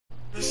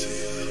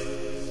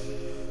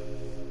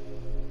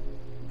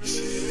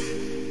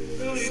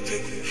Look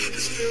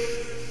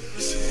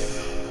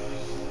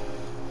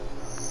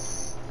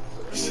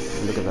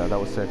at that. That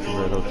was sexy,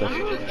 bro. That was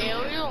sexy.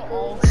 Aerial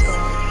all-star.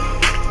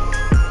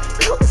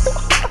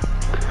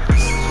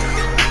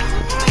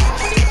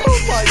 Oh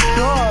my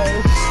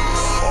gosh!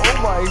 Oh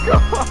my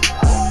god!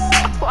 Oh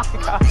my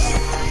god!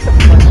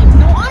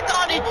 No, I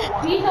got it.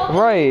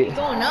 Right.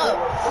 Going up.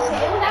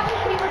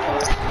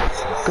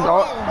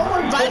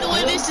 By the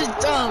way, this is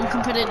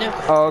competitive.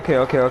 Oh, okay.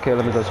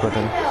 Let me go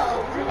sprinting.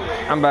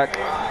 I'm back.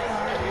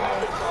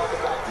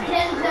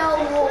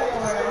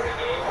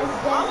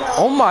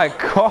 Oh my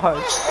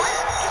gosh!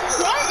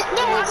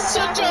 That was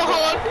such a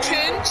hard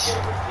pinch.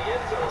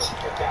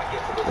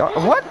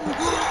 What?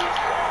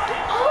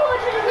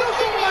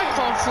 My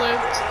phone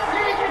flipped.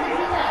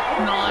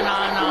 No,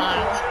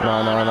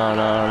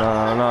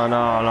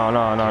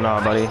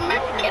 buddy.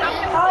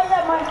 How is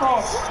that my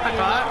fault? I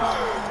got it.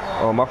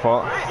 Oh, my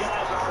fault.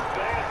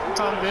 It's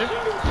all good.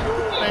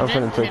 I'm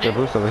finna take the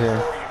boost over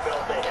here.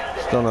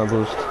 Still no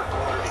boost.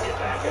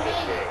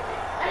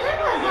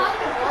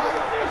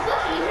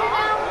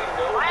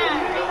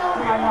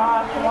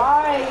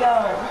 Why,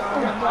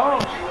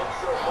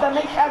 that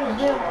makes out of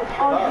gym. It's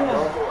all gym.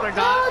 I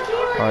got it.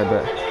 Alright,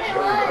 bet.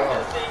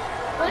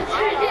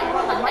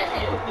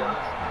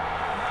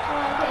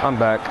 I'm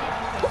back.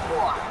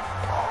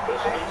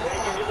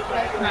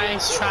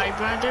 Nice try,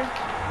 brother.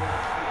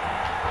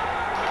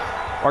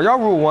 Are y'all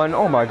rule 1?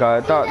 Oh my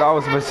god. That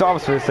was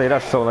gonna say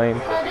that's so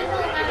lame.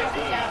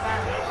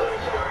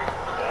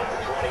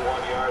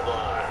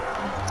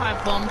 I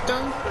bumped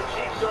him.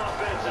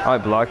 I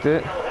blocked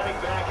it.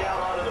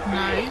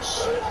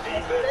 Nice.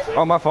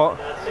 Oh, my fault.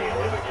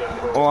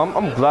 Oh,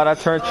 I'm glad I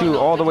turned you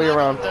all the way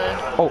around.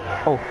 Oh.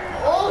 Oh,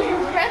 you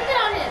pressed it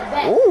on it.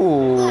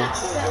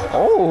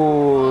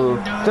 Oh,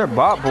 they're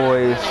bot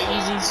boys.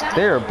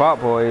 They're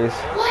bot boys.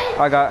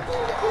 I got.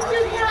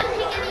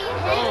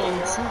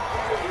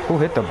 Who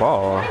hit the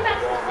ball? I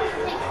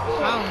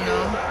don't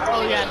know.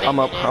 Oh yeah. I'm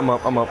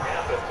up.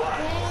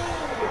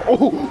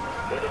 Oh,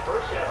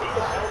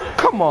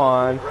 come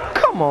on.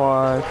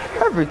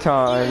 Every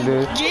time,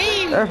 dude.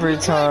 Every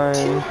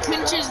time. 2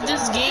 pinches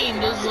this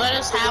game. Just let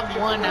us have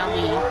one at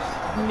least.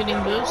 I'm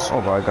getting boost.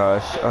 Oh my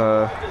gosh.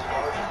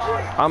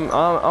 I'm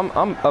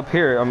up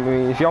here. I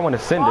mean, if y'all want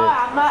to send it,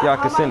 y'all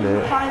can send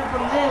it.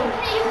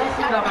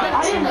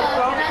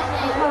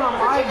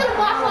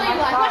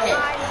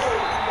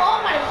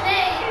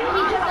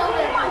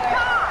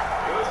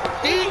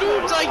 This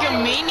dude's like a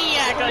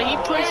maniac. Like he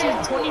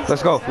pushes 20.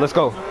 Let's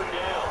go.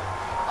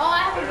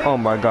 Oh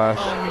my gosh.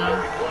 Oh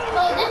no.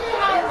 So this is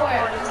how it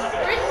works.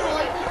 First of all,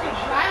 you just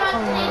drive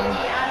on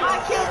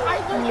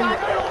safety out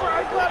of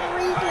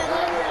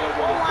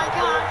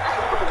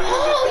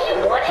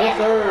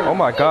Oh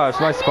my gosh,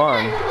 nice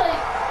spawn.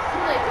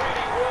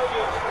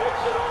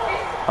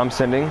 I'm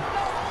sending.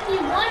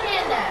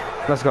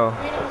 Let's go. I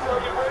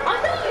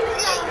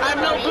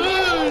have no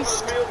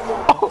boost.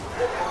 Oh,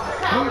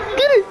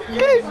 get it!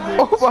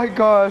 Oh my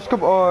gosh,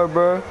 come on,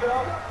 bro.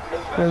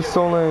 That's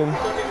so lame.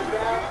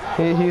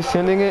 He's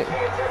sending it.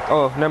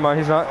 Oh, never mind,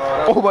 he's not.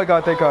 Oh my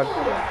god, thank god.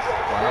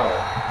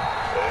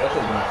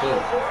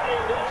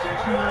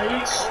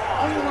 Nice.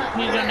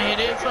 He's gonna hit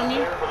it from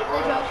you?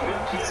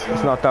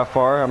 It's not that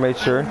far, I made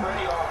sure.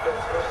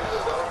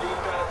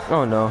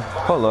 Oh no.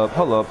 Hold up.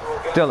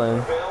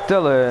 Dylan.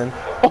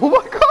 Oh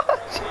my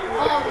gosh!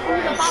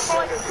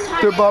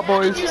 They're bot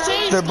boys.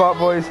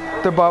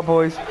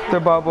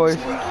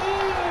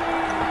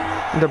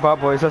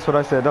 That's what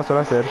I said. I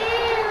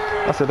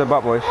said they're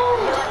bot boys.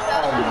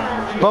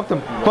 Bumped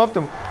him. Oh my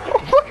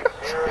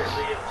gosh.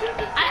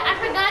 I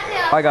forgot to.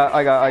 I got.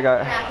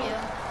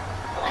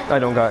 I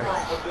don't got.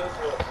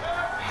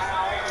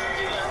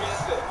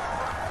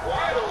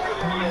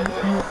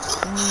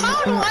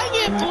 How do I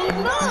get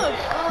blown up?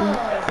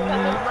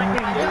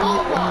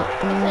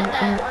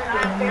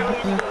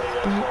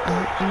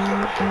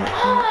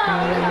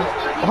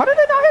 How did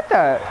I not hit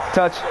that?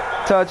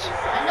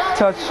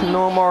 Touch.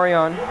 No,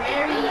 Marion.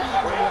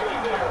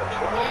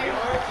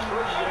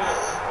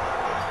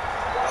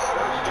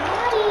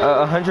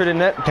 100 in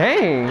net.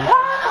 Dang.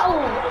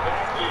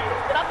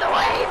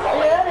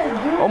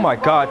 Oh my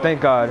god, thank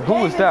god. Who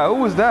was that?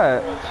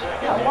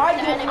 Why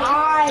did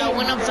I? That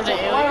went up for the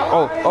air.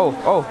 Oh.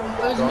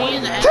 It was me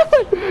and the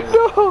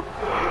No.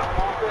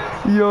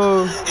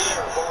 Yo.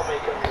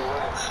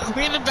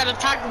 We better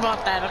talk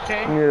about that,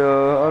 okay?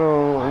 Yeah, I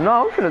don't. No,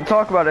 I'm gonna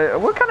talk about it.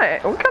 What kind of?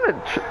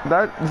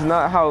 That is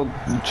not how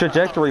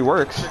trajectory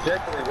works.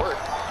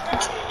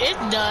 It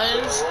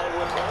does.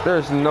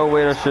 There's no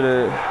way that should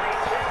have.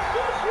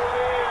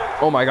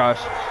 Oh my gosh.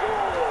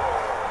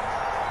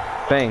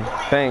 Bang.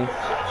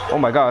 Oh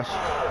my gosh.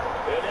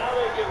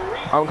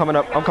 I'm coming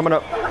up.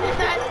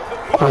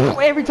 Oh,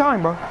 every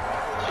time, bro.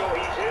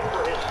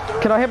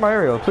 Can I hit my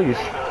aerial, please?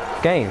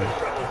 Game.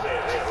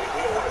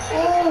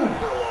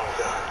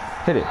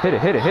 Hit it. Go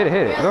ahead.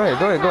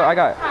 I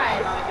got it.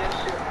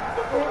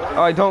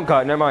 Oh, I don't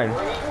got. Never mind.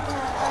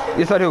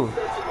 Yes, I do.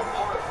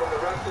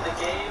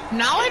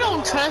 Now I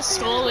don't trust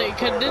Stole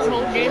because this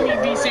whole game he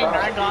be saying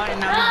I got and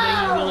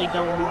now he really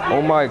don't.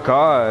 Oh my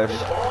gosh.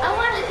 I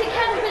wanted to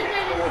catch the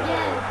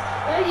again.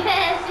 Oh,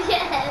 yes,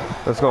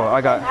 yes. Let's go. I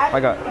got.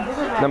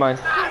 Never mind.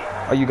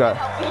 Oh, you got.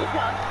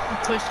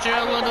 Pushed her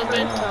a little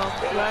bit.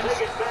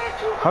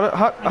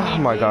 How, oh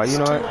my god, you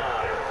know what?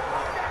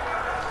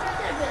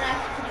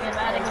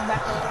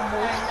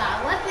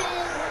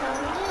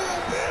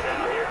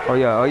 Oh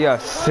yeah,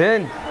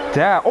 send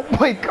that. Oh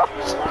my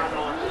gosh.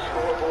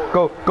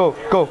 Go,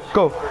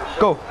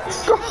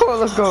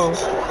 let's go.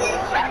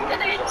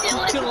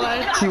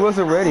 He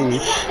wasn't ready.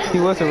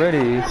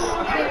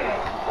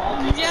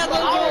 Yeah,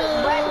 but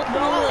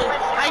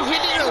I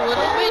hit it a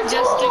little bit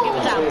just to give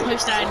it that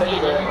push that I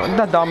needed.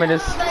 That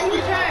dominance.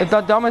 If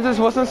that dominance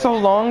wasn't so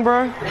long,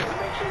 bro.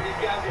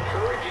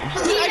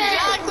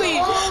 Exactly.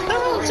 That's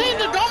what I'm saying.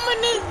 The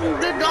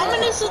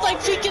dominance is like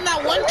freaking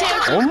that one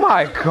character. Oh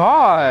my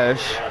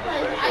gosh.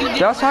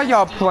 That's how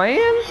y'all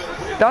playing?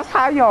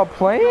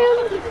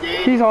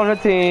 He's on the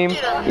team. Oh,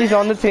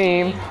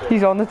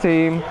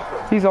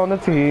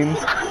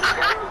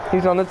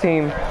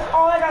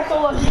 I got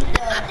so lucky.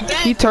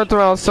 He turned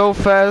around so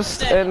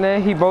fast and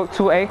then he broke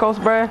 2 ankles,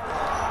 bruh.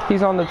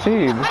 He's on the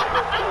team.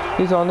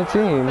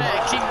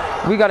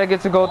 We gotta get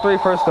to goal 3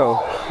 first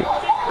though.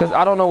 Cause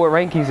I don't know what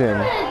rank he's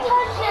in.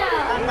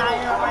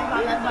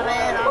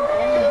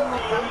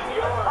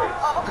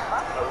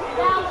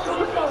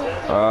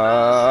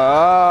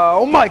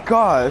 Oh my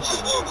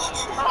gosh.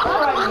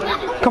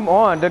 Come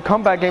on, the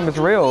comeback game is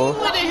real. We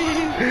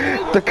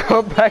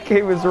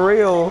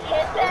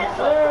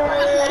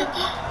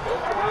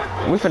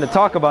finna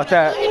talk about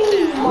that.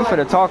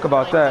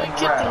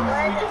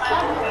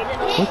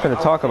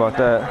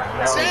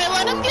 Say,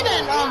 let him get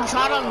a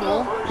shot on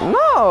goal.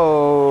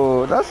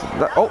 No, that's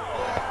that. Oh,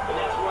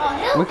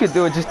 we could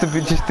do it just to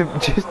be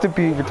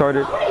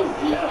retarded.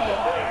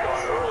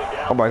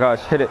 Oh my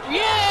gosh, hit it.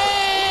 Yeah.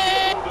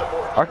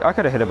 I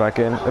could have hit it back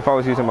in if I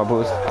was using my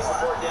boost.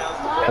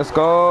 Let's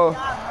go.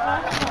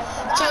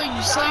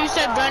 So you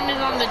said Brendan's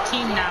on the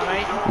team now,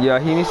 right? Yeah,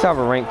 he needs to have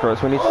a rank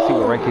first. We need to see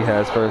what rank he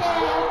has first.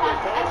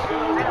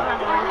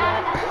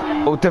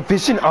 Oh,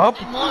 division up?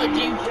 How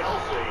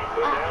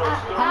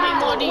many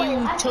more do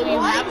you till you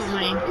have a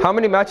rank? How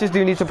many matches do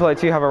you need to play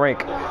till you have a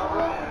rank? 5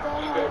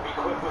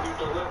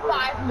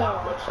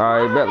 more.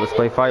 Alright, bet. Let's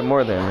play 5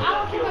 more then.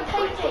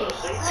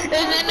 And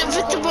then if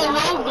it's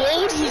below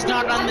gold, he's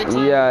not on the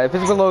team. Yeah, if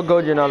it's below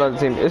gold, you're not on the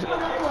team.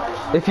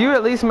 If you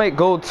at least make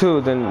gold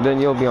 2,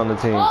 then you'll be on the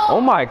team. Oh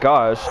my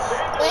gosh.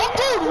 I'm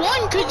gold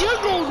 1 because you're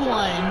gold 1.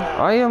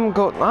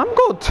 I'm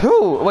gold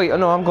 2. Wait,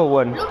 no, I'm gold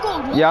 1. You're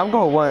gold 1. Yeah, I'm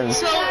gold 1.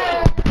 So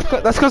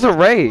That's because of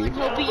Ray.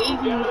 he'll be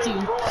even with you.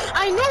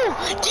 I know.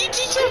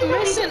 GG kept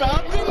messing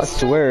up. I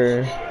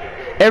swear.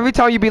 Every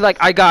time you be like,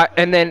 I got,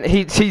 and then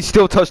he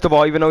still touched the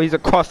ball even though he's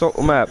across the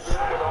map.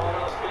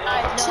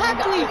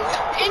 Exactly.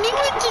 And he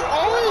went to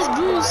all his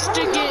boosts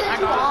to get.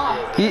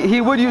 He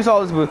would use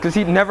all his boosts because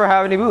he'd never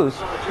have any boosts.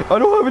 I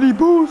don't have any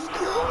boosts.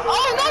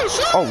 Oh no,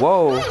 shot! Oh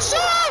whoa. No, shot!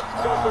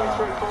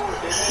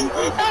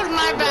 That was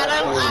my bad.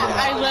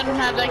 I let him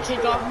have that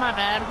kick off. My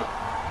bad.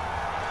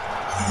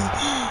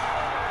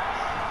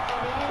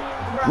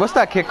 What's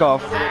that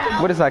kickoff?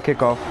 What is that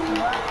kickoff? I don't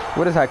know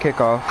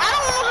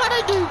how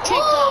to do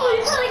kickoffs.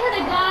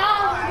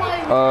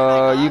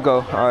 You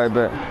go. Alright,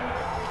 bet.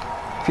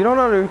 If you don't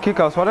know how to do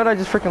kickoffs, why did I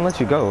just freaking let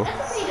you go?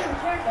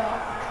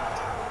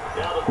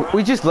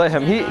 We just let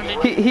him.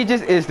 He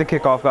just is the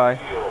kickoff guy.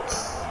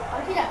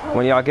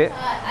 When y'all get.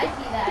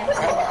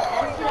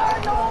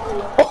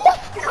 Oh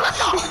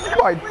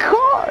my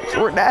gosh,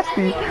 we're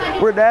nasty.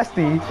 We're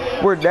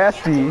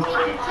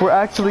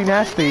actually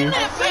nasty.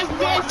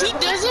 If he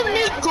doesn't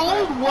make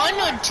gold 1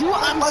 or 2,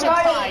 I'm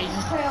surprised.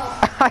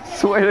 I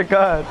swear to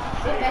God.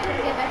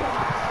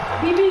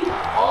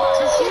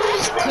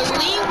 He's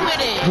clean with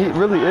it. He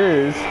really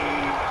is.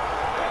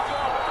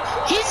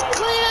 He's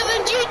cleaner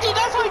than GG.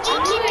 That's why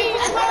GG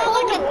is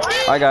like a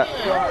pig.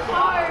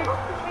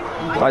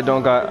 I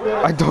don't got.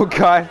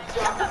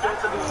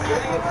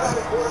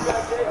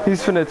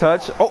 He's finna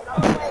touch. Oh.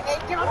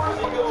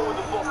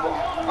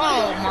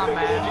 Oh my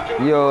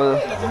man. Yo.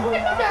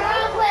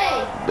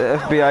 The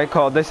FBI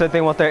called. They said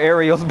they want their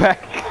aerials back.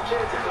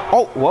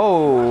 Oh,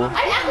 whoa. Man, I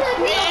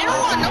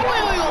don't want no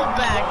aerial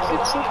back.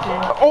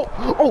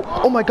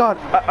 Oh my God.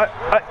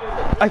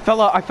 I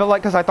fell out. I fell out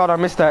because I thought I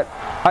missed that.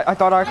 I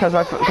thought I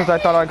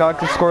got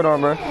the scored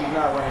armor.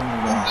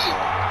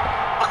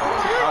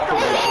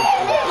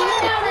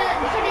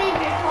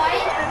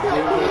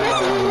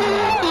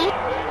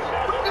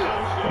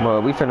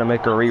 Well, we finna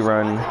make a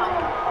rerun.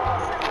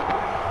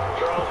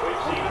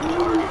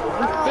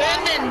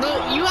 Brandon,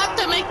 you have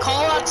to make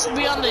call-outs to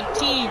be on the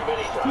team.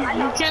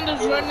 You can't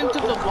just run into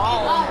the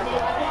ball.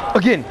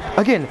 Again. Oh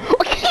my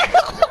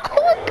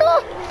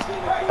God.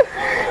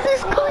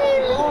 He's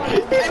clean.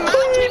 In my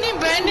opinion,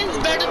 Brandon's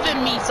better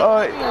than me, so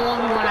I'm the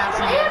only one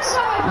after this.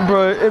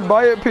 Bro, in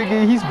my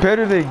opinion, he's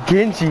better than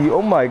Genji.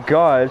 Oh my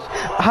gosh.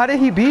 How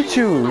did he beat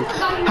you?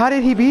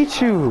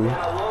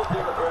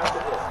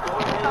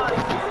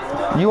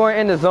 You weren't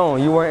in the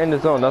zone. You weren't in the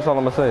zone. That's all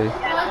I'm gonna say.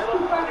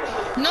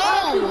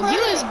 No, he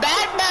was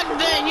bad back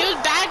then. He was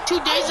bad 2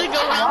 days ago.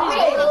 Now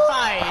he's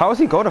notified. How is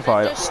he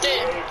codified? Just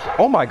it.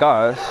 Oh my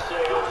gosh.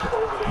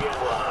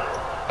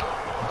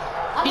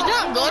 He's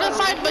not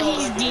notified, but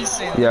he's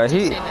decent. Yeah,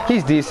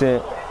 he's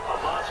decent.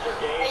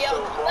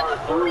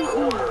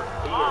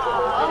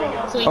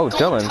 Oh,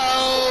 Dylan.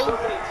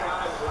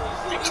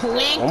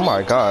 Oh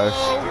my gosh.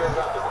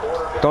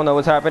 Don't know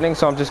what's happening,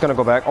 so I'm just gonna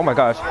go back. Oh my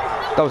gosh.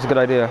 That was a good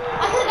idea.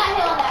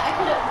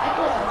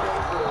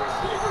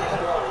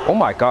 Oh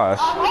my gosh.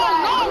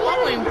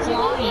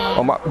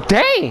 Oh my,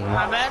 dang!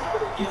 My bad.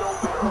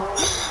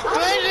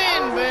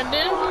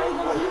 Brandon.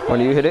 When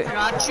do you hit it?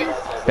 Got you.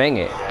 Bang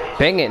it.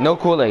 Bang it. No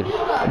Kool-Aid.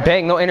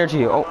 Bang, no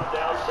energy. Oh.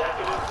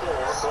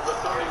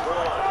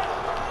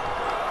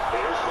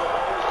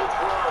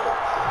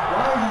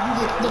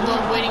 The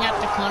ball waiting at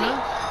the corner.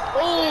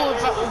 Oh,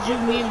 if you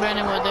mean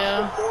Brandon were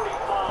there.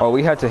 Oh,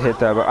 we had to hit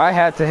that, but I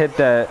had to hit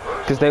that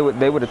because they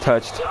would have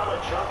touched.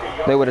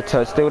 They would have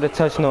touched. They would have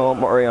touched no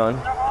Marion.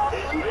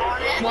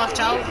 Watch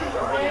out.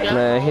 Yep.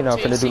 Man, he not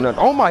finna do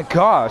nothing. Oh my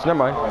gosh, never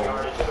mind.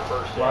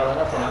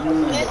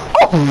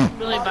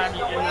 Really bad at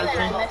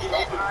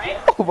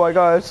nothing. Oh my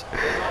gosh.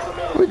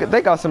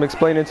 They got some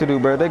explaining to do,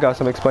 bro. They got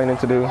some explaining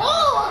to do.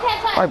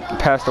 I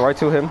passed it right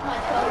to him.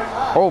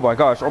 Oh my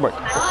gosh. Oh my.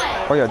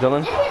 Oh yeah,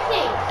 Dylan.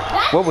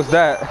 What was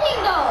that?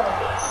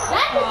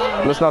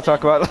 Let's not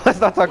talk about it. Let's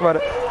not talk about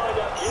it.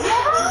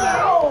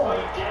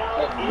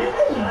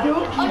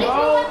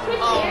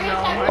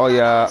 Oh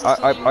yeah,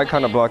 I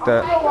kind of blocked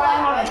that.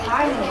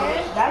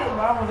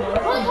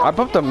 I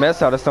bumped the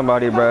mess out of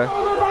somebody, bro.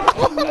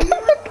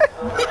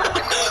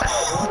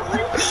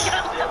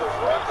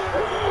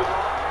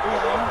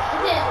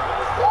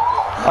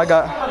 I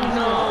got.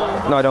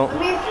 No, I don't.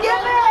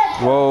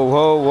 Whoa,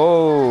 whoa,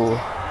 whoa.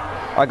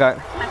 I got.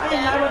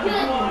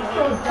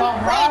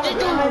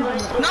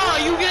 No,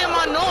 you get in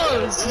my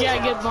nose. Yeah,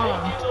 get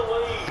bombed.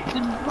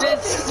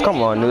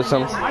 Come on,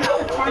 Newsom.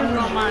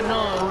 On my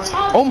nose.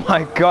 Oh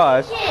my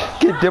gosh.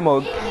 Get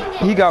demoed.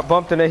 He got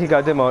bumped and then he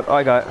got demoed. Oh,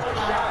 I got.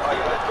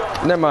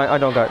 Never mind, I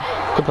don't got.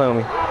 Quit playing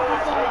with me.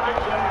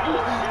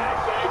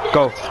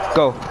 Go,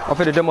 go. I'm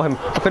finna demo him.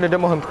 I'm finna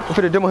demo him. I'm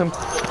finna demo him.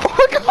 Oh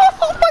my god.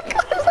 Oh my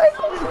god.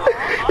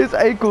 His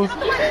ankles.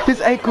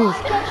 His ankles.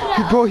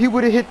 Bro, he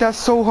would have hit that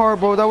so hard,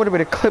 bro. That would have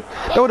been a clip.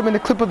 That would have been the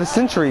clip of the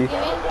century.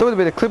 That would have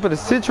been a clip of the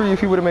century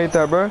if he would have made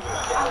that, bro.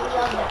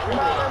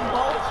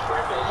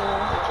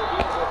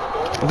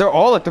 They're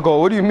all at the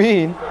goal. What do you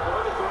mean?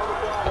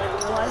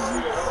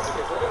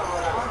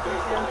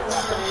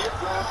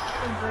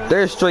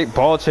 They're straight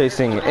ball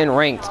chasing and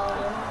ranked.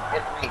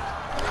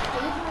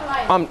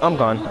 I'm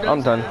gone.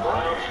 I'm done.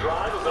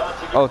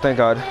 Oh, thank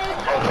God.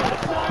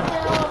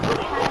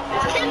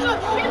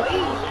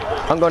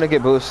 I'm gonna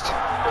get boost.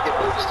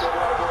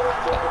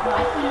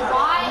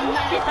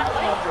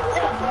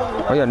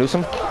 Oh yeah,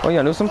 Newsom. Oh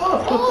yeah, Newsom.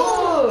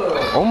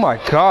 Oh my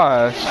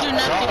gosh. Do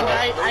nothing.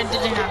 I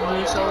didn't have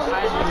blue, so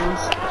I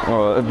lose.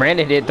 Oh,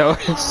 Brandon did though.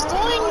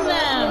 Destroying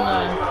them.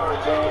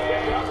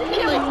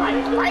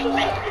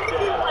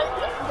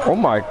 Oh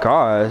my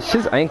gosh,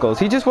 his ankles.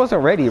 He just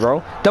wasn't ready,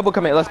 bro. Double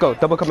commit. Let's go.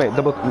 Double commit.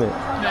 Double commit.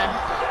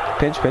 Yeah.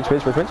 Pinch, pinch,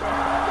 pinch, pinch, pinch.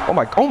 Oh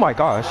my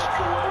gosh.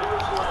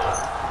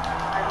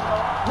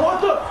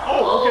 What the?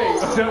 Oh, okay.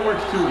 That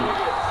works too.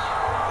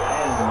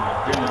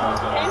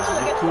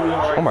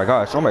 Oh my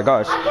gosh. Oh my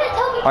gosh.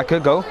 I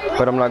could go,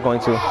 but I'm not going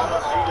to.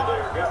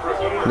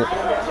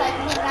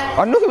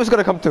 I knew he was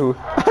gonna come through.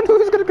 I knew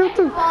he was gonna come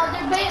through.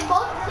 They're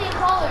both the same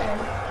color.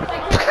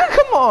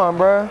 Come on,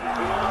 bro.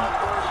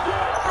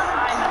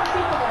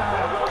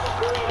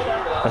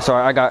 I'm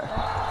sorry. I got.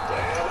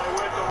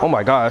 Oh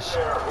my gosh.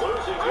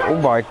 Oh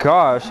my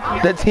gosh.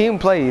 The team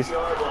plays.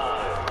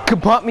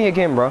 Could bump me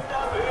again, bro.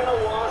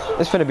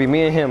 It's finna be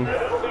me and him.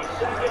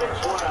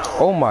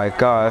 Oh my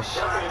gosh.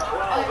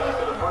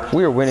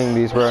 We are winning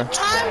these, bro. Next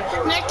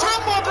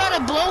time we're about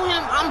to blow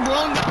him, I'm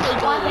blowing up the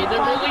goalie.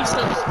 They're really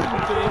so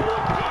stupid.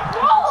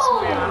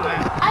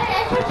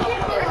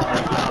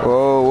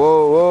 Whoa,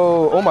 whoa,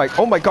 whoa. Oh my god.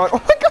 Oh my god.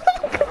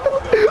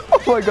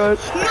 Oh my god.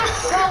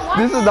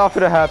 This is not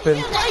gonna happen.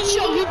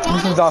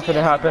 This is not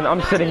gonna happen.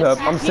 I'm sitting up.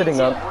 I'm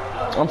sitting up.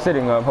 I'm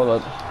sitting up.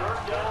 Hold up.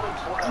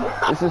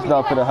 This is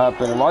not gonna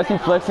happen. Why is he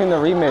flexing the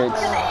remix?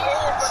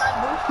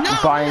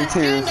 Buying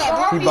tears.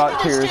 He bought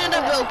tears. Stand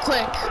up real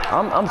quick.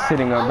 I'm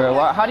sitting up, bro.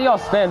 How do y'all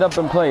stand up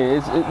and play?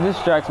 It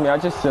distracts me. I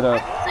just sit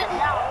up.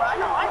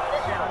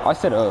 I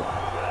sit up.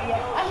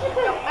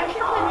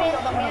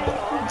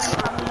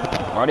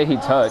 Why did he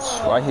touch?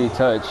 Why did he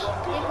touch?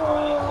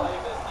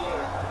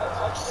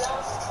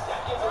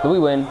 We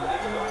win.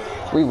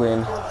 We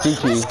win.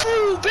 GG.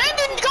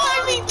 Brandon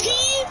got MVP.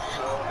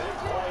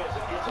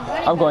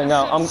 I'm going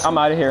out. I'm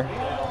out of here.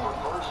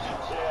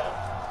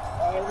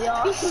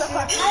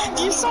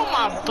 You saw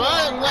my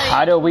butt. Like,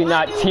 How did we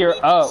not tear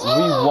up?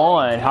 We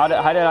won. How did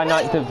I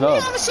not give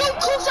up? I'm so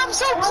close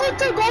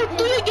to go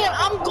through again.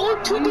 I'm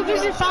going to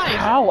Division 5.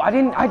 How? I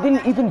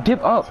didn't even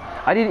dip up.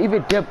 I didn't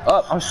even dip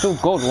up. I'm still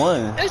gold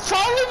 1. It's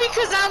probably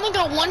because I only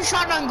got 1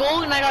 shot on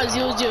goal and I got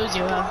 0, 0,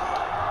 0.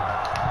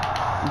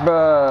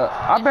 Bruh,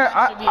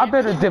 I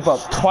better dip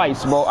up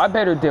twice, bro. I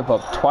better dip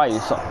up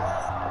twice.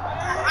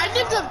 I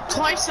dipped up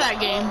twice that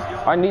game.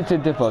 I need to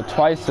dip up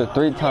twice to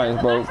 3 times,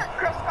 bro.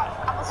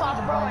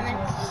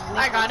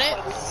 I got it.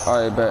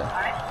 Alright, bet.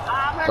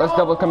 Let's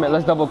double commit.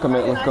 Let's go.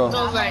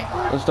 Goes right.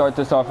 Let's start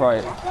this off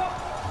right.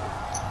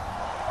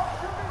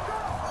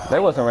 They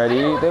wasn't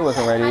ready.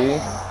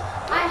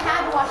 I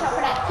had to watch out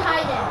for that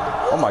Titan.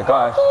 Oh my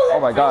gosh.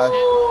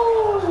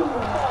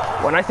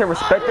 When I say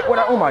respect it,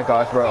 oh my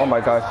gosh, bro. Oh my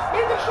gosh.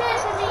 There's a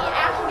chance of me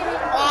actually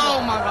getting a Oh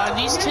my god,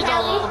 these kids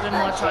are a little bit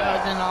more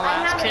tryhard than our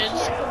last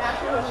kids.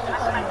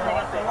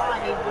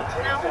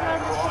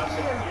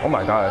 Oh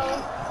my gosh.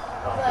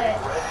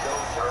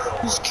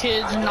 This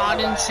kid's not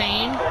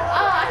insane. Oh,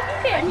 I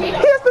can't He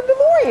has the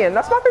DeLorean.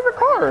 That's my favorite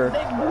car.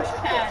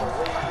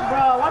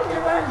 Bro, why did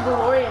you run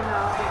DeLorean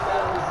now?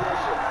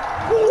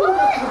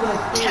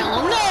 Tell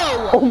him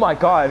no! Oh my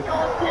god.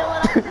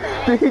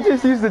 Did he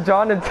just use the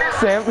John and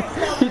Sam?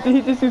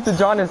 He just used the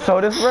John and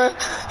sodas, bro?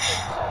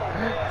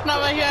 No,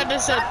 but here I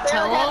just said,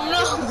 tell him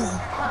no.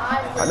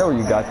 I know where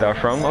you got that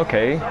from.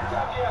 Okay.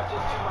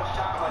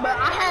 But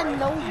I had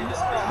no use.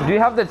 Do you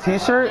have the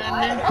t-shirt?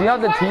 Do you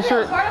have the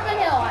t-shirt? Part of the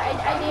hill. I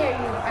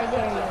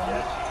dare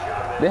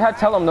you. They had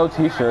tell them no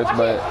t-shirts,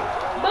 but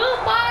Boom,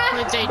 bye.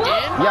 But they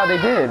did? yeah, they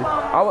did.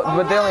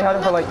 But they only had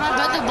them for like. My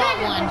brother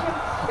bought one.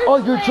 Oh,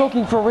 you're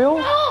joking for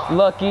real?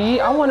 Lucky.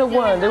 I wanted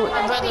one. My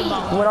brother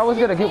bought one. When I was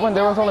gonna get one,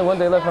 there was only one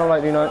day left, and I'm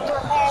like, you know,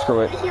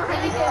 screw it. He's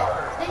underrated.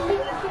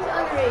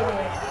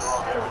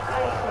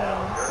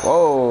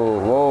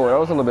 Whoa, that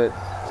was a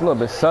little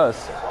bit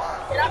sus.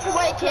 Get out the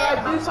way, kid.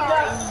 I'm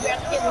sorry. You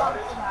have to get bumped.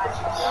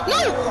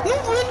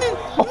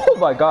 Oh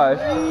my gosh.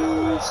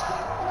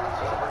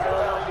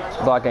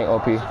 Block ain't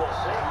OP. Oh,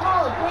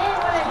 damn,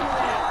 what I do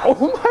that? Oh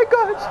my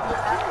gosh.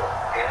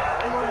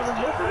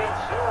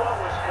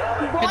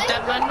 Hit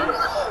that button.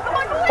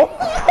 Oh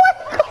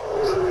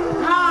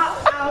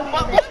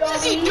What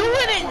is he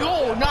doing in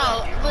goal?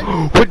 No.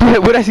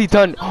 What has he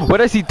done? What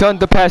has he done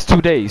the past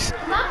 2 days?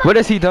 What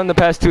has he done the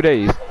past 2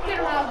 days?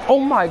 Oh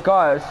my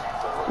gosh.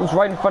 It was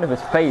right in front of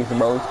his face,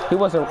 bro. He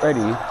wasn't ready.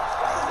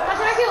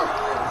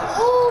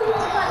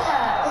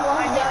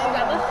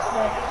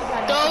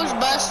 Those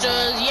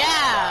busters,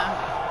 yeah.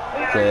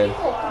 Good.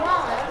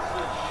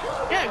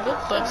 Yeah, good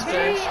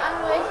busters.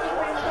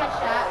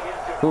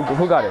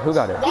 Who got it?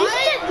 What?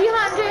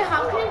 DeAndre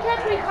Hopkins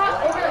catch we caught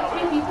over like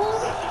 3 people?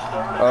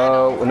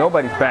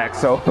 Nobody's back,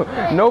 so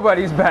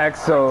nobody's back,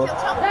 so. That's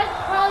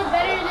probably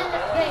better than the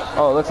thing.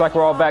 Oh, looks like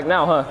we're all back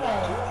now, huh?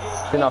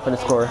 They're not gonna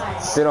score.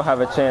 They don't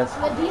have a chance.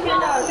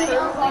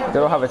 They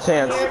don't have a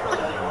chance.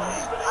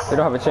 They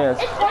don't have a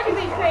chance. It's hard to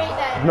recreate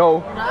that.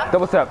 No,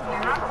 double tap.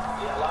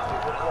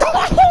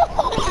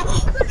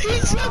 He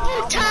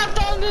triple tapped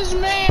on this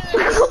man.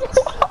 Look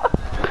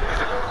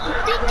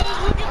at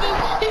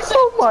this.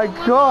 Oh my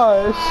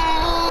gosh.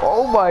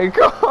 Oh my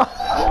god.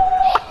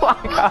 Oh my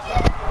god.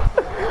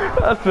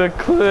 That's a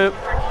clip.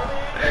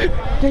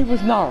 They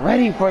was not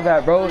ready for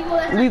that, bro.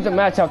 Leave the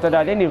match after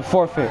that. They need a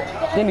forfeit.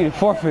 They need a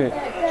forfeit.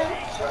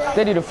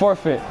 They need a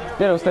forfeit.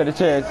 They don't stand a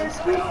chance.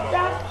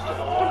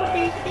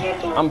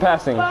 I'm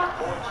passing. Watch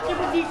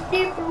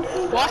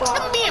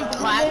them being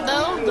plat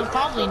though. They're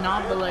probably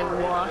not, but like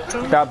watch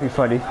them. That'd be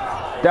funny.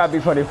 That'd be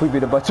funny if we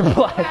beat a bunch of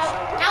blacks.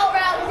 Out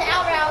route, it's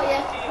out route,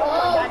 yes.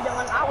 Oh.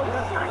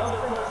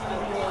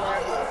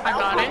 I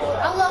got it. I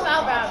love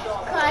out route.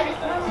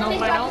 No,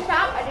 I don't. I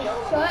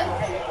just shut.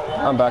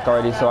 I'm back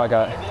already, so I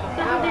got.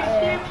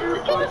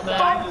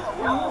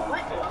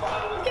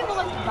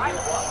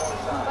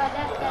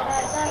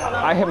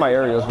 I hit my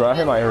aerials, bro. I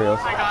hit my aerials.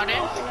 I got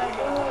it.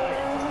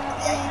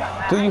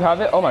 Do you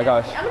have it? Oh my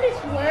gosh. I'm gonna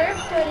swerve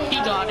to the. He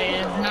got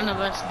it. None of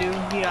us do.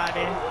 He got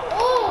it.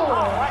 Oh.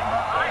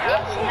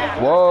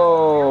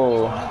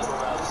 Whoa.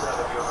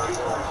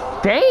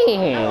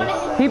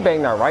 Dang. He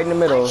banged that right in the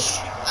middle.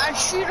 I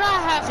should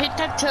have hit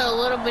that to a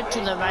little bit to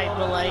the right,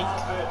 but like.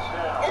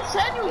 It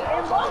said you were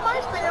my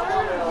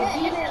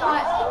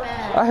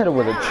I hit it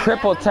with a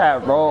triple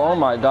tap, bro. Oh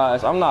my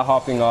gosh. I'm not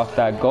hopping off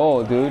that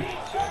goal, dude.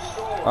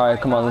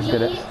 Alright, come on, let's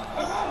get it.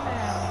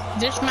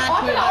 This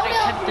match we gotta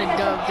cut the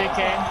dub,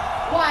 okay?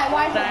 Why?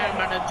 Why is I'm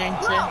gonna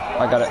jinx it.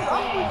 I got it.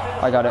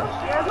 I got it.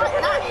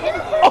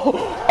 Oh!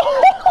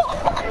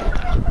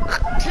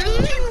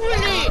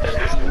 Literally!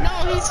 No,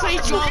 he's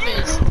face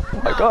Jarvis.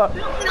 Oh my god.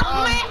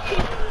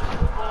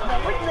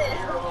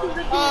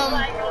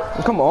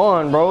 Come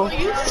on, bro.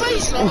 You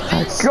face Oh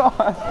my Jarvis.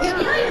 god.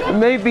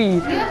 Maybe. Do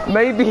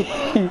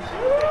you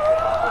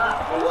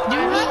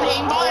have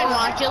aimbot in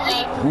Rocket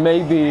League?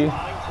 Maybe.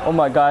 Oh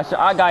my gosh.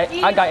 I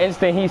got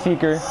instant heat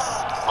seeker.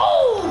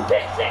 Oh,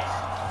 6-6.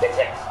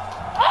 6-6.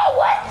 Oh,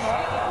 what?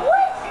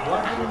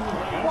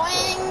 What?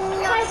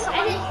 I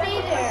didn't stay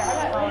there.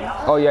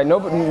 Oh yeah, no,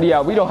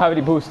 yeah, we don't have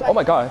any boost. Oh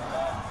my god.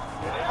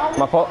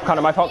 My fault, kind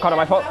of my fault, kind of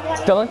my fault.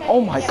 Dylan,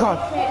 oh my god.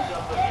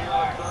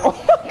 Oh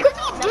my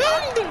god.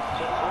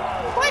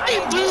 Why they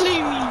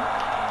bully me?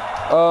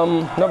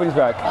 Nobody's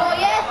back. Oh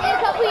yes, in a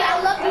couple years,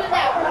 I love doing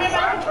that. Whenever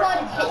I'm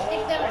fun,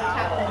 stick them and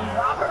tap them.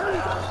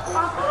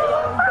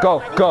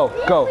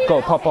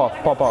 Go, pop off.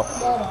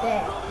 Oh,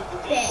 bet.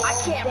 I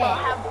can't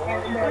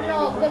have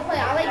no, good play.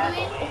 I like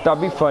doing it.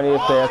 That'd be funny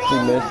if they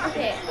actually missed.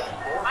 Okay.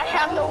 I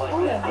have no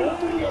food.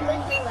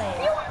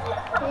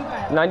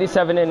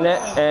 97 in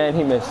net, and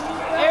he missed.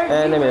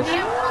 And they missed. No,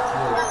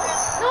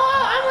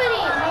 I'm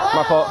winning. Whoa,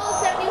 My fault.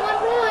 71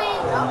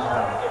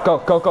 points. Go. I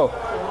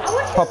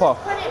wish Pop off.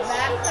 put it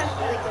back so I could,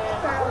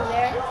 like, turn over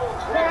there.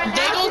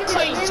 They go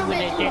crazy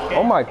with it.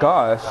 Oh my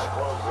gosh.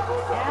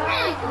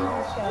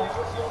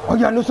 Oh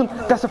yeah, I knew some.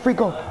 That's a free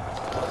goal.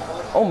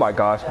 Oh my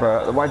gosh,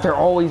 bro. Why they're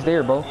always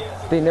there, bro?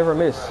 They never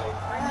miss.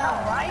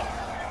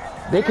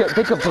 They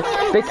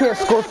can't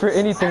score for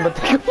anything, but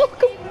they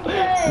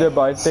they're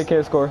by. They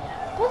can't score.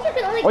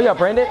 Oh yeah,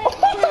 Brandon.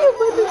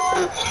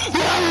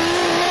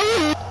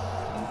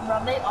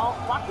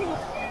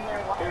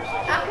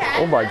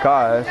 Oh my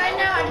gosh.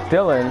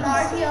 Dylan.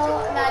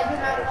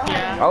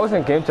 I was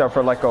in game chat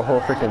for like a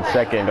whole freaking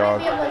second,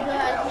 dog.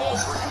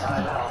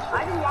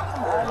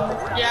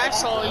 Yeah, I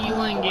saw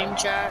you in game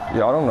chat.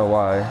 Yeah, I don't know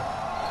why.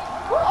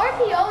 What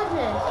RPO is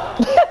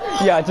this?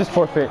 Yeah, just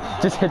forfeit.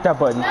 Just hit that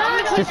button.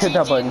 Just hit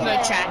that button. The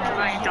chat,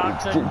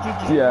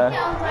 Yeah.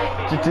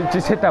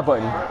 Just hit that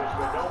button.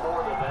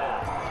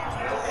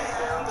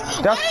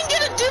 I didn't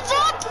get a dip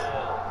up.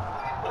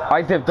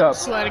 I dipped up.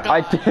 Swear to God.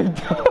 I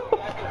dipped up.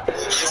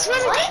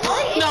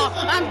 No,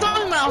 I'm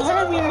talking about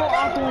whole remote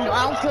out the window.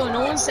 I don't care what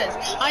no one says.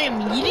 I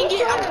am eating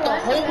it out the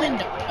whole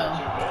window.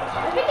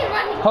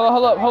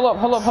 Hold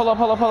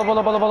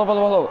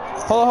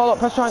up.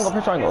 Press triangle.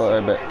 Oh, I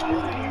bet.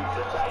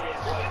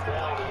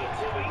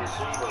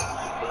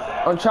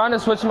 I'm trying to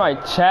switch my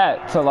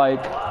chat to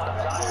like.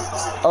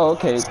 Oh,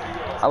 okay.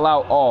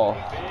 Allow all.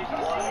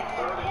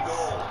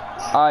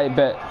 I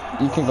bet.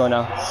 You can go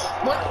now.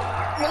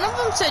 One of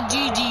them said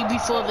GG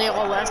before they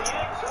all left.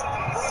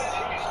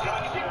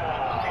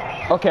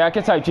 Okay, I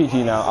can type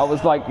GG now. I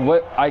was like,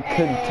 what? I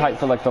couldn't type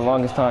for like the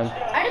longest time.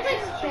 I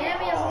just like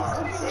spam it.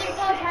 What's his name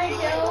called?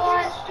 Tyreek a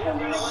lot.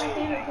 He's like my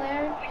favorite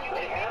player.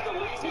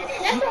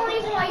 That's the only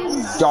reason why you.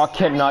 Y'all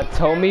cannot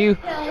tell me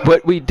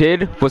what we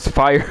did was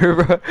fire,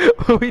 bro.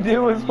 What we did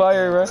was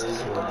fire, bro.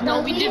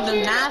 No, we did the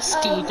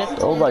nasty.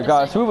 Oh my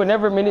gosh, we would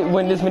never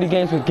win this many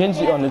games with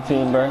Genji on the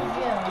team, bro.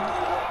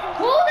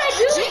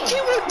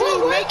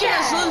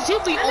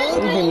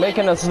 He'll be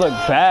making us look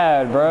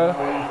bad, bro.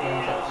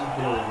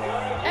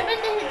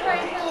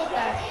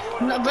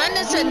 No,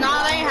 Brendan said,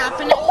 nah, that ain't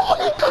happening.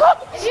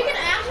 If you can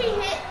actually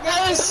hit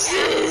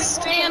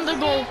assist and the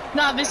goal.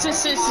 Nah, this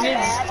assist is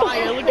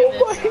fire. Look at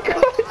this.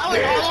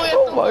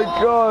 Oh my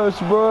gosh,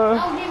 bro.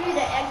 I'll give you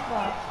the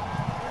Xbox.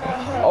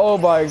 Oh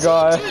my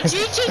god.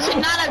 GG could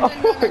not have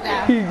done none of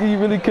that. He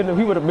really couldn't.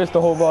 He would have missed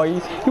the whole ball.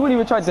 He wouldn't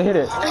even try to hit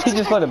it. He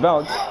just let it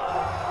bounce.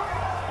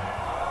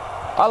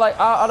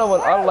 I don't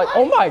want.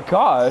 Oh my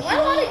gosh.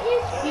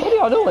 What are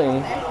y'all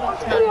doing?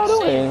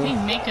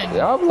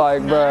 Yeah, I'm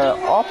like,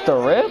 bruh, off the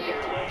rip?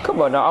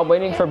 Come on now, I'm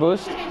waiting for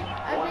boost.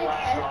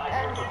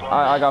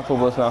 I got full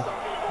boost now.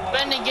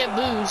 Brendan get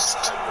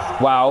boost.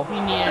 Wow.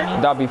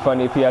 That'd be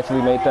funny if he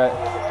actually made that.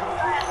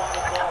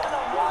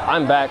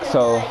 I'm back,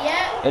 so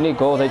any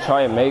goal they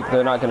try and make,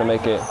 they're not gonna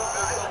make it.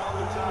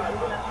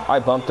 I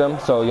bumped them,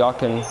 so y'all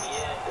can.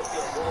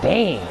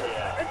 Dang.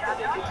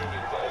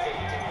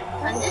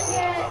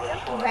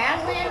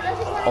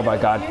 Oh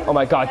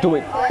my god, do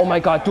it. Oh my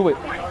god, do it.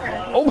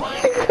 Oh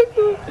my god.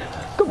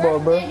 Come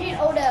on, bro. I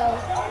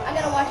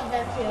gotta watch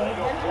them too. Them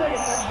two are the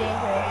most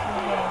dangerous.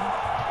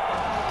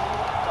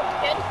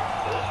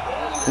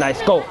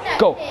 Nice, go,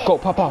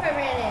 pop off.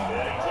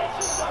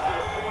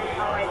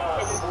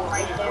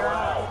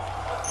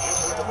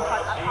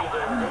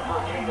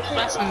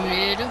 That's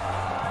mid.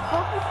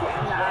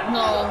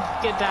 No,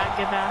 get back.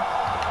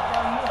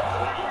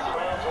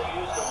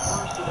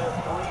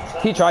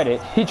 He tried it.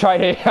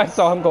 I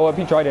saw him go up.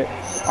 He tried it.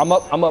 I'm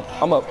up.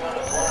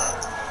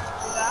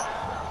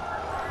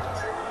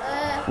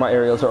 My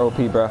aerials are OP,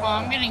 bro. Oh,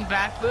 I'm getting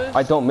back boost.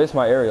 I don't miss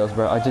my aerials,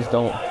 bro. I just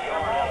don't.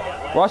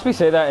 Watch me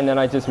say that, and then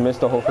I just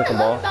missed the whole freaking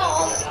ball.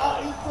 All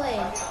these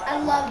plays. I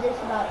love this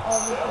about all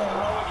these plays.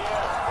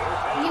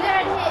 You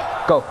gotta hit.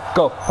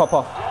 Go, pop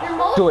off.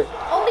 Do it.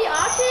 Only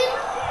option,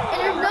 and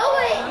there's no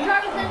way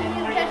Jarvis doesn't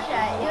even catch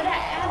that. It would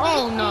have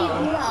oh no,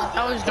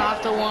 that was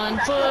not the one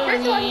for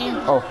me.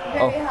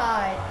 Very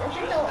high.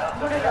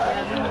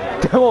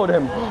 Demoed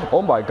him.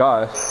 Oh my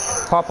gosh.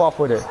 Pop off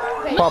with it.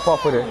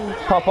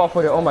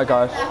 Oh my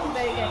gosh.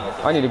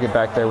 I need to get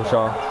back there with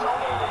y'all.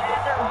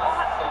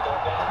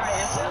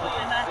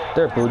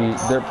 They're booty.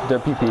 They're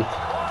pee-pee.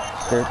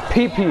 They're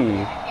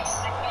pee-pee.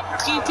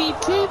 Pee-pee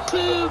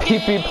poo-poo.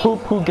 Pee-pee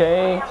poo-poo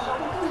gang.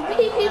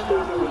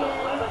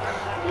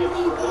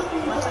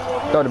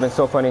 That would have been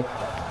so funny.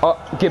 Oh,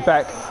 get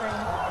back.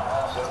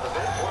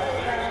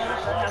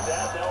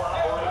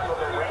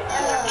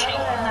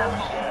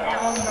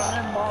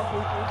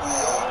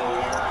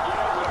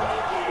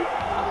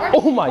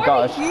 Oh my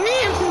gosh. Me, you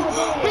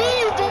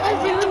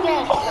both hit the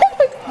ball.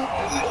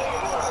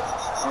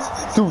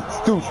 Dude,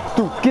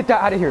 get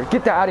that out of here.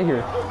 Get that out of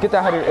here. Get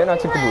that out of here. And I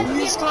took the boost.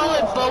 We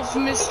slowly both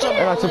missed the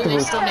And I ball took the and they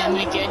boost. still didn't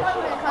make it.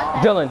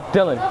 Dylan.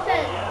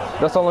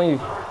 That's all on you.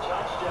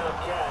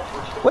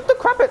 What the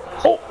crap it?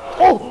 Oh.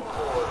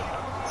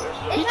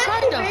 He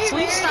tried to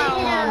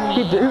freestyle on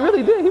me. He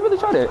really did. He really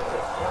tried it.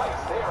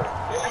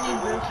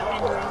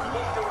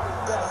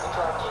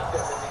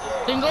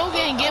 Then go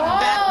get and get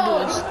back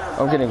boost.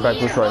 I'm getting back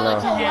boost right now.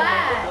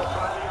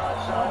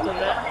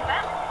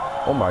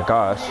 Oh my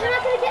gosh.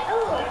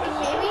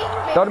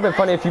 That would have been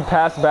funny if you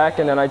passed back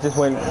and then I just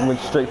went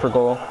straight for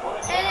goal.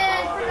 And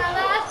then for my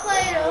last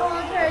play the whole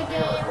entire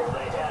game,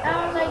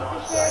 I was like the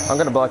share. I'm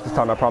gonna block this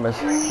time, I promise.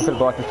 I'm gonna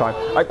block this time.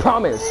 I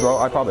promise, bro.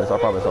 I promise.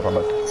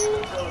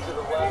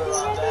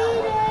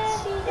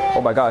 Oh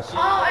my gosh.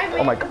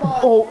 Oh my god.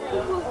 Oh.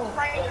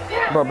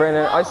 Bro,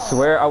 Brandon, I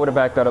swear I would have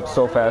backed that up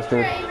so fast,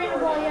 dude.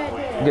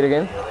 Get it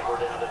again.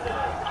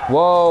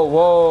 Whoa.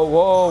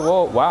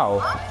 Wow.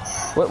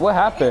 What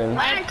happened?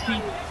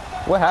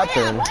 What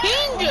happened?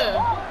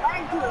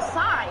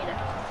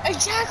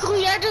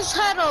 Exactly, I just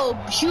had a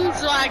huge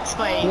lag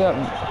spike. Yeah,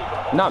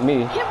 not me.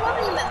 Me,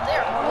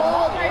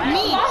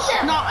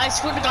 no, I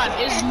swear to God,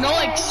 there's no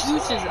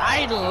excuses.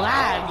 I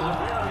lagged.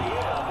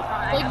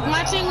 Like,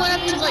 my thing went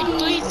up to like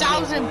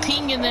 3,000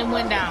 ping and then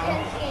went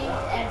down.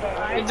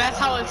 Like, that's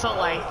how it felt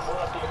like.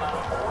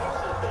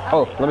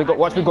 Oh, let me go.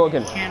 Watch me go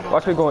again.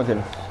 Watch me go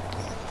again.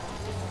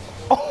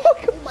 Oh my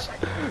gosh.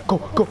 Go.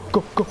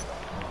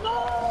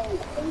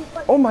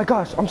 Oh my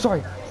gosh, I'm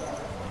sorry.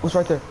 It was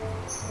right there.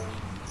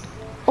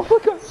 Oh my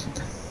gosh.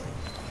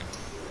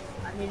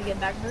 I need to get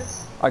back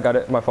this. I got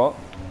it. My fault.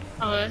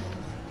 Okay.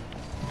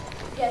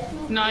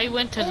 No, you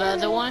went to the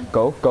other one.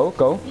 Go.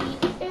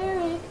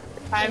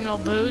 I have no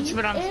boots,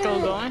 but I'm still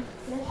going.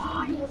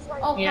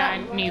 Yeah, I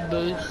need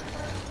boots.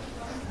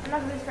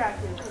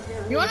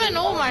 You wanna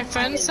know what my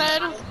friend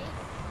said?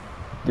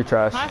 You're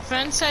trash. My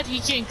friend said he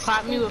can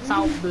clap me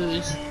without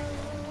booze.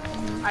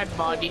 I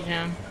bodied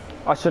him.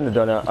 I shouldn't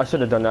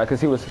have done that.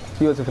 Because he wasn't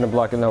finna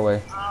block it no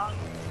way.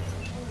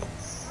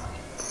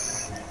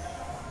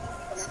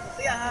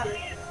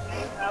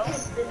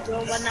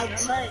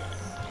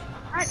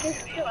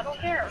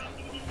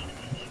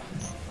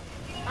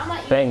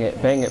 Bang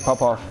it,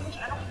 pop off.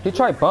 He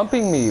tried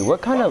bumping me.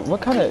 What kind of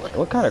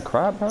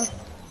crap, huh?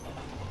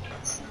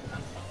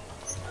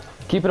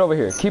 Keep it over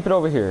here.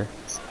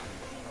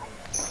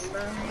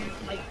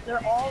 Like,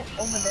 they're all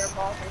over there,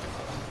 boss.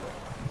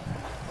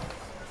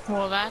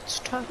 Well, that's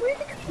tough.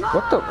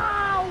 What the?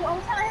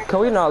 Can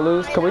we not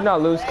lose?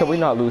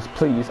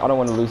 Please, I don't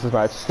want to lose this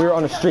match. We were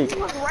on a streak.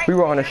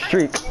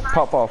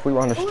 Pop off. We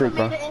were on a streak,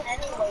 bro.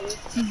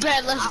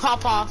 Bet, let's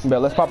pop off.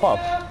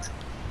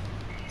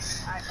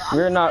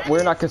 We're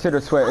not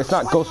considered sweat. It's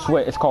not go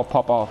sweat. It's called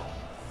pop off.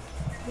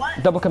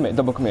 Double commit.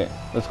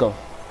 Let's go.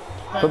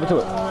 Flip it to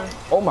it.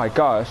 Oh my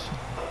gosh.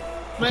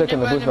 I'm taking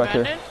the boost back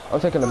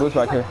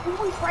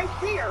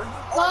here.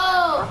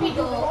 Whoa,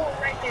 people.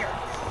 right there.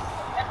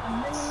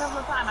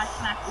 Time I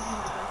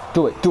smacked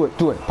Do it.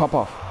 Pop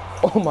off.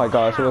 Oh my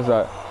gosh, what was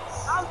that?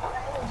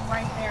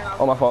 right there.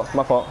 Oh, my fault. That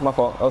was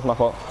my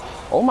fault.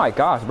 Oh my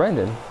gosh,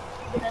 Brandon.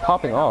 He's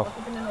popping off.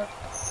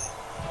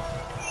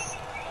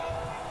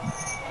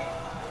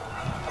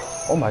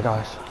 Oh my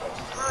gosh.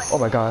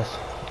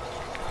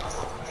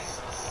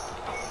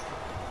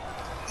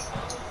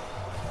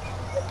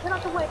 Get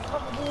out the way,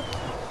 come on.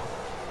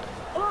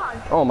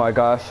 Oh my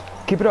gosh.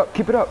 Keep it up.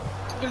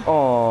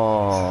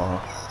 Oh.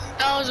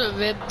 That was a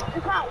rip.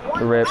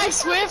 Rip. I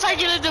swear if I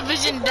get a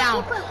division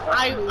down,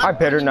 I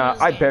better not.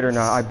 But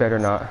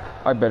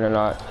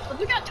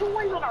we got 2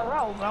 wins in a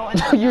row, bro.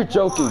 You're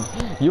joking.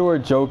 You were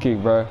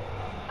joking, bro.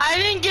 I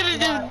didn't get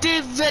a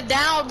div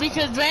down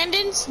because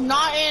Brandon's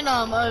not in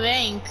a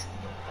rank.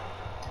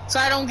 So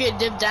I don't get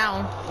div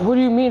down. What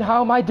do you mean?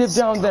 How am I dipped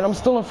down then? I'm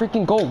still in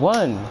freaking goal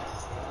 1.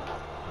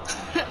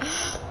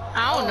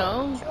 I don't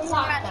know.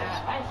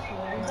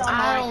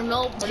 I don't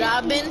know, but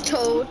I've been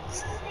told.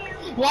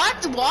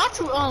 Watch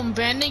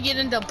Brandon get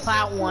into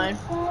plat 1.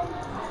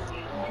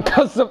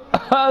 Because of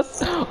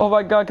us. Oh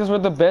my god, because we're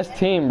the best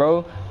team,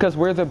 bro.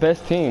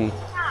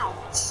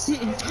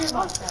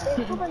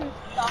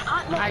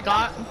 I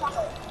got.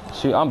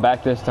 Shoot, I'm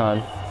back this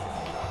time.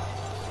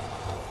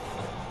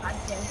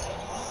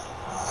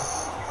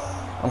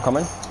 I'm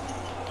coming.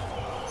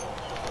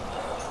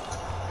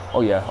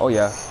 Oh yeah. Wait,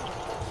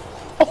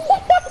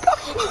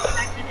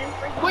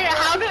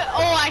 how did?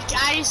 Oh, I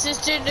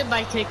assisted in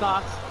my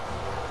kickoff.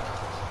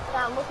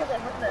 Look at it.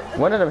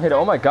 When did I hit it?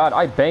 Oh my god,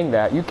 I banged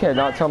that. You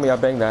cannot tell me I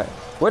banged that.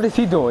 What is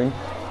he doing?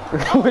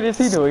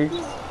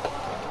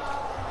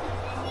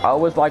 I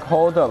was like,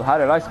 hold up, how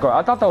did I score?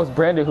 I thought that was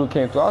Brandon who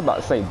came through. I was about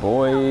to say,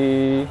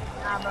 boy.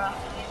 Nah, bro.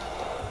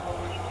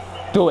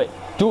 Do it.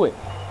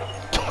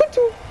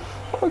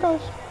 Oh my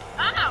gosh.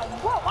 Ow,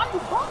 bro, why you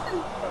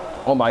bumping?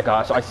 Oh my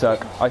gosh, I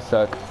suck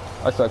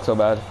so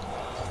bad.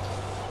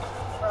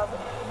 Bro,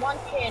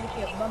 1K and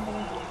keep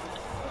bumping.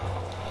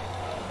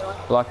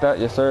 Block that,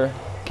 yes sir.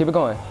 Keep it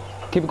going.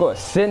 Keep it going.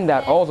 Send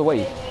that all the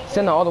way.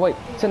 Send that all the way.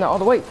 Send that all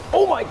the way.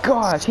 Oh my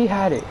gosh, he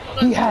had it.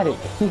 He had it.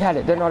 He had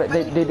it. They're not.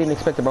 They didn't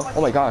expect it, bro.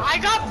 Oh my gosh. I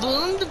got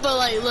boomed, but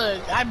like,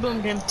 look, I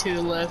boomed him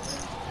too. Look.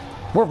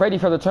 We're ready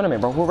for the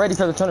tournament, bro. We're ready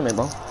for the tournament,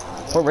 bro.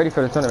 We're ready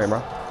for the tournament,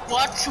 bro.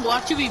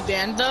 Watch you be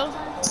banned though.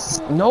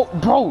 No,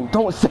 bro,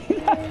 don't say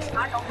that.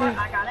 I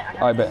got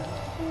it. I bet.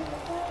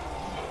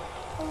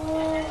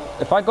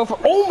 If I go for,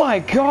 oh my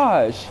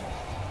gosh.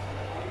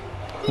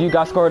 You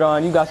got scored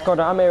on. You got scored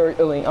on. I'm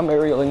aerialing. I'm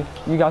aerialing.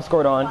 You got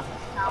scored on.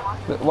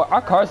 Well,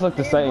 our cars look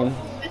the same.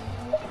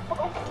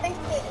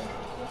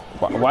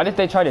 Why did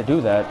they try to do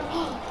that?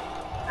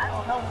 I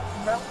don't know,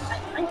 bro. I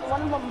think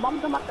one of them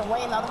bumped him up the way,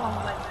 and the other one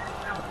was like,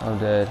 I'm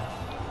dead.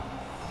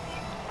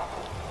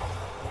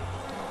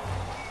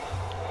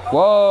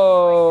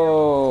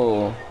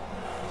 Whoa!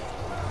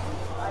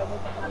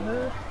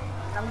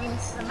 I'm getting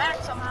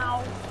smacked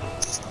somehow.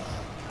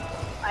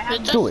 I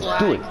have Do it,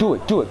 do it, do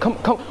it, do it. Come.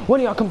 One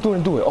of y'all come through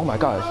and do it. Oh my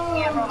gosh.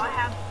 Yeah, bro, I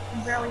have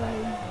barely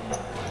any.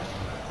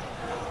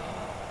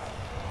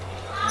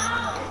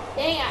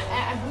 Dang,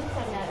 I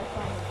boosted that.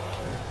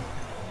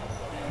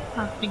 That's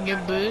fine. You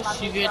get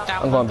boost. You get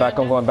that. I'm going back.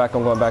 I'm going back.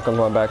 I'm going back. I'm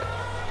going back. I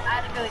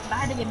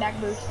had to get back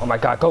boost. Oh my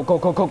god. Go, go,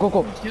 go, go, go,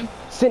 go.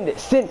 Send it.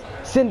 Send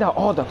that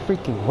all the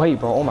freaking way,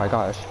 bro. Oh my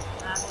gosh.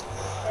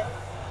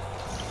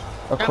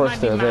 Of course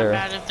they're there.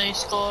 Bad if they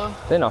score.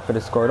 They're not for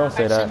the score. Don't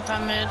say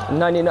that.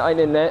 99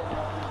 in net.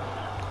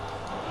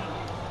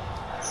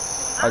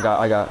 I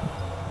got.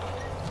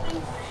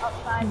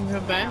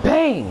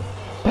 Bang!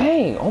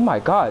 Bang! Oh my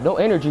god. No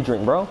energy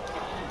drink, bro.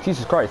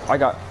 Jesus Christ. I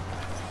got.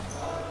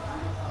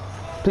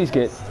 Please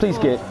get.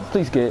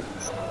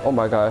 Oh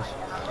my gosh.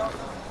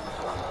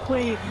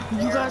 Wait,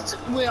 you guys.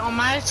 Wait, on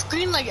my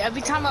screen, like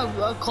every time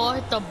a call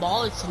hit the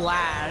ball, it's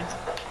lag.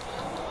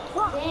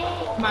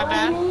 My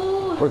bad.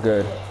 We're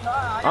good.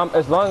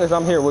 As long as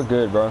I'm here, we're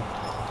good, bro.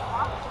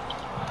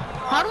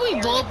 How do we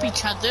blow up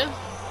each other?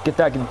 Get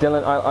that,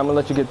 Dylan. I'm gonna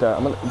let you get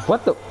that.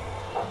 What the?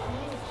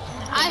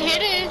 I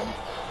hit it.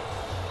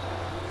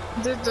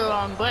 Did the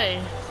wrong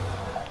way.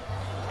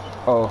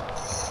 Oh.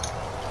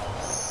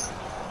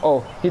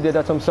 Oh, he did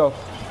that to himself.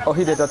 Oh,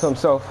 he did that to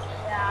himself.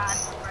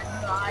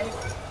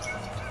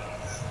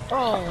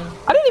 Oh.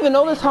 I didn't even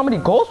notice how many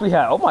goals we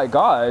had. Oh my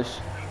gosh.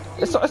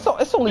 It's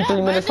only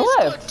 3 minutes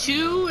left.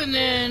 2 and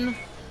then.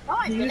 No,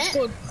 I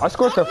didn't. I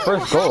scored the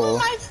first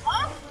goal.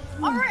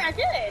 Alright, I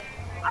did.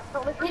 I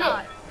totally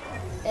forgot.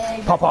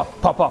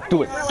 Pop.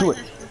 Do it.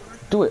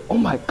 Oh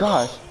my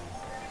gosh.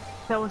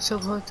 That was so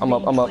close to I'm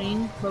up.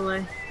 clean, but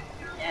like.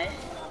 Yeah.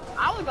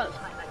 I was about to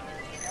find that.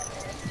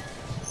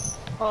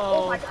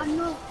 Oh. My god,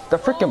 no. The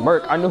freaking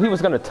Merc. I knew he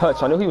was gonna touch.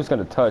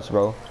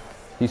 Bro.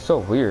 He's so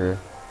weird.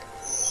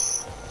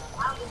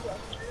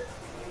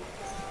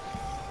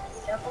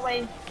 Get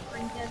away,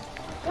 Lincoln.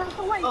 Get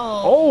away.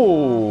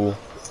 Oh.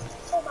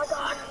 Oh my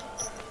god.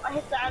 I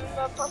hit that in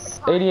the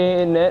perfect time.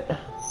 88 in net.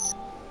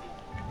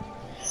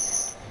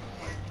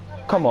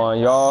 Come on,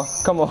 y'all.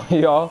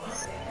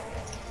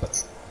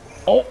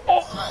 Oh.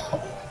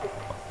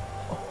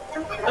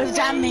 If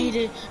that made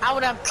it, I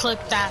would have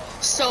clipped that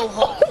so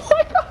hard. Oh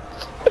my god.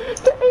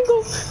 The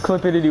angle.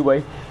 Clip it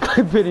anyway.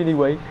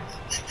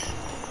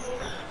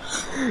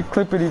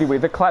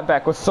 The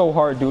clapback was so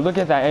hard, dude. Look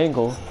at that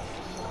angle.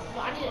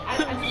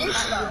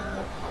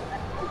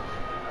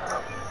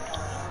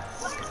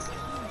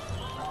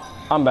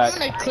 I'm back. I'm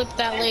gonna clip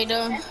that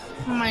later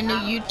on my new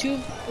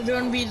YouTube. It's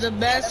gonna be the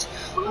best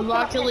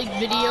Rocket League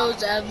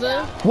videos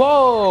ever.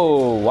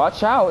 Whoa!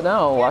 Watch out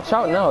now.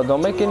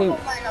 Don't make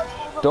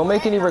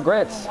any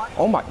regrets.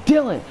 Oh my,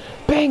 Dylan!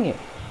 Bang it!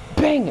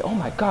 Oh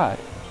my god.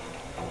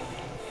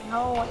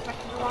 No, I went the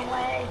wrong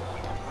way.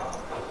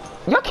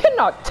 Y'all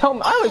cannot tell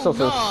me. I was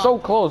so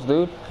close,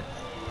 dude.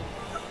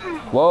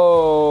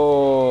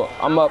 Whoa!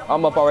 I'm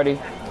up already.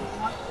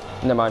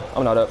 Never mind.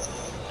 I'm not up.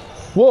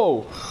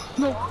 Whoa!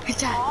 No, hit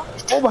that.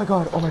 Oh my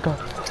god.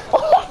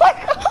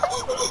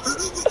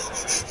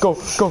 Go.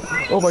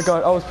 Oh my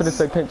god. I was finna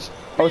say pinch.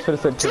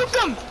 Took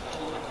him.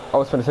 I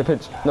was finna say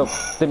pinch. No,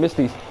 they missed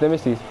these.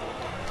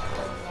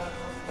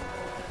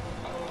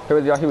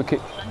 Here we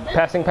kick.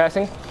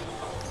 Passing.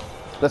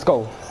 Let's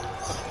go.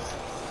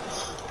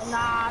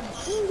 Nah,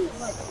 dude,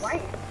 like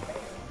right.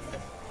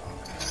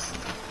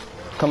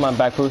 Come on,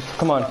 back boost.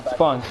 Come on,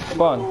 spawn.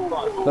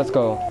 Let's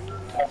go.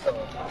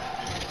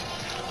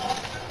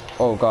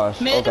 Oh gosh.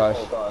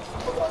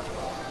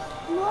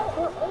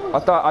 I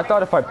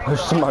thought if I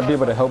pushed him, I'd be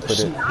able to help with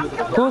it.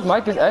 Whose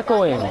mic is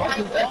echoing?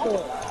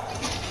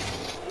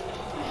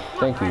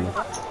 Thank you.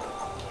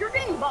 You're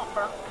getting bumped,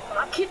 bro.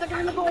 I keep the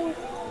guy in the goal.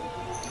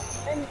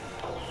 And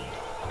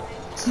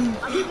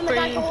I'm keeping the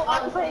guy goal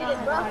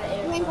occupied, bro.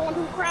 You ain't going to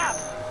do crap.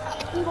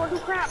 Bro.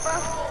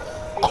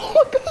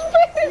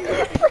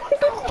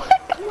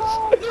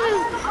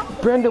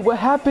 Brandon, what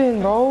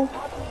happened, bro?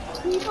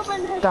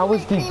 That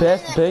was the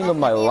best bang of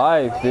my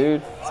life,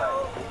 dude.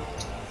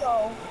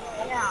 So,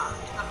 yeah.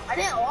 I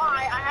didn't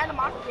lie. I had him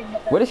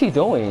occupied. What is he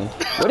doing?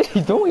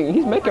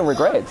 He's making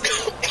regrets.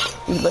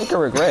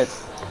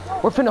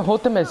 We're finna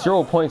hold them at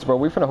 0 points, bro.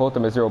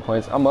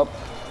 I'm up.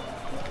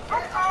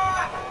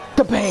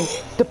 The bang.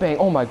 The bang.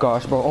 Oh my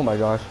gosh, bro. Oh my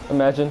gosh.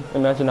 Imagine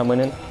I'm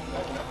winning.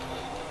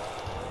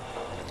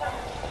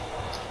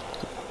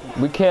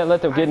 We can't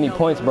let them get any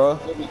points, bro.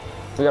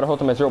 We gotta hold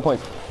them at 0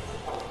 points.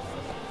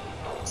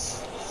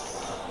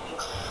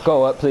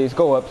 Go up, please.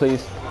 Go up,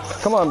 please.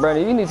 Come on,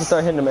 Brandon. You need to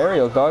start hitting them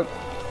aerials, dog.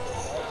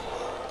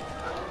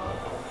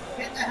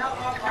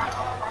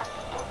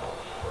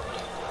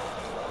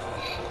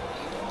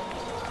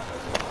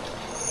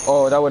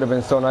 Oh, that would have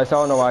been so nice. I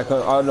don't know why I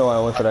couldn't. I don't know why I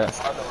went for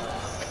that.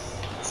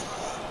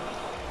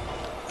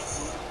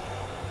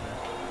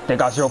 They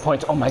got 0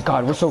 points. Oh my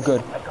God, we're so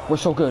good. We're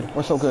so good.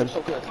 We're so good.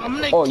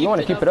 Oh, you want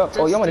to keep it up?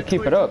 Oh, you want to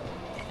keep it up?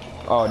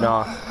 Oh,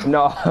 nah.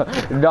 Nah.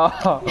 Nah.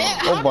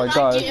 Oh my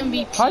God.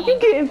 How'd you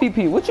get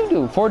MVP? What'd you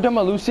do? 4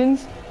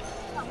 demolitions?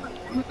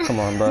 Come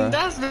on, bro.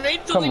 That's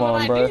Come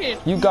on, bro.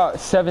 You got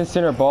 7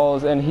 center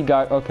balls and he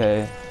got,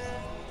 okay.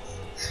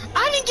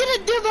 I didn't get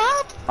a div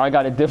up. I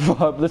got a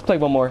div up. Let's play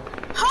one more.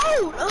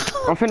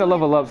 Oh. I'm finna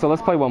level up, so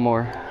let's play one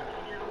more.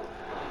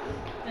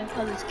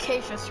 Because it's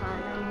Keisha's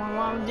turn and my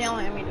mom's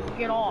yelling at me to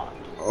get off.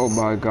 Oh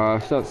my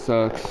gosh, that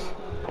sucks.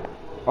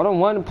 I don't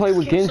want to play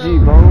with Genji,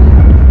 bro.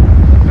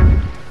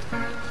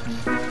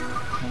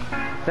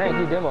 Dang,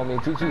 he demoed me.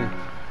 GG.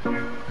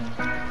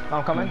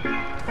 I'm coming.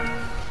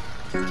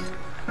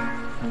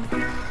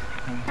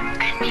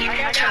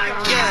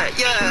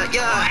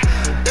 Yeah.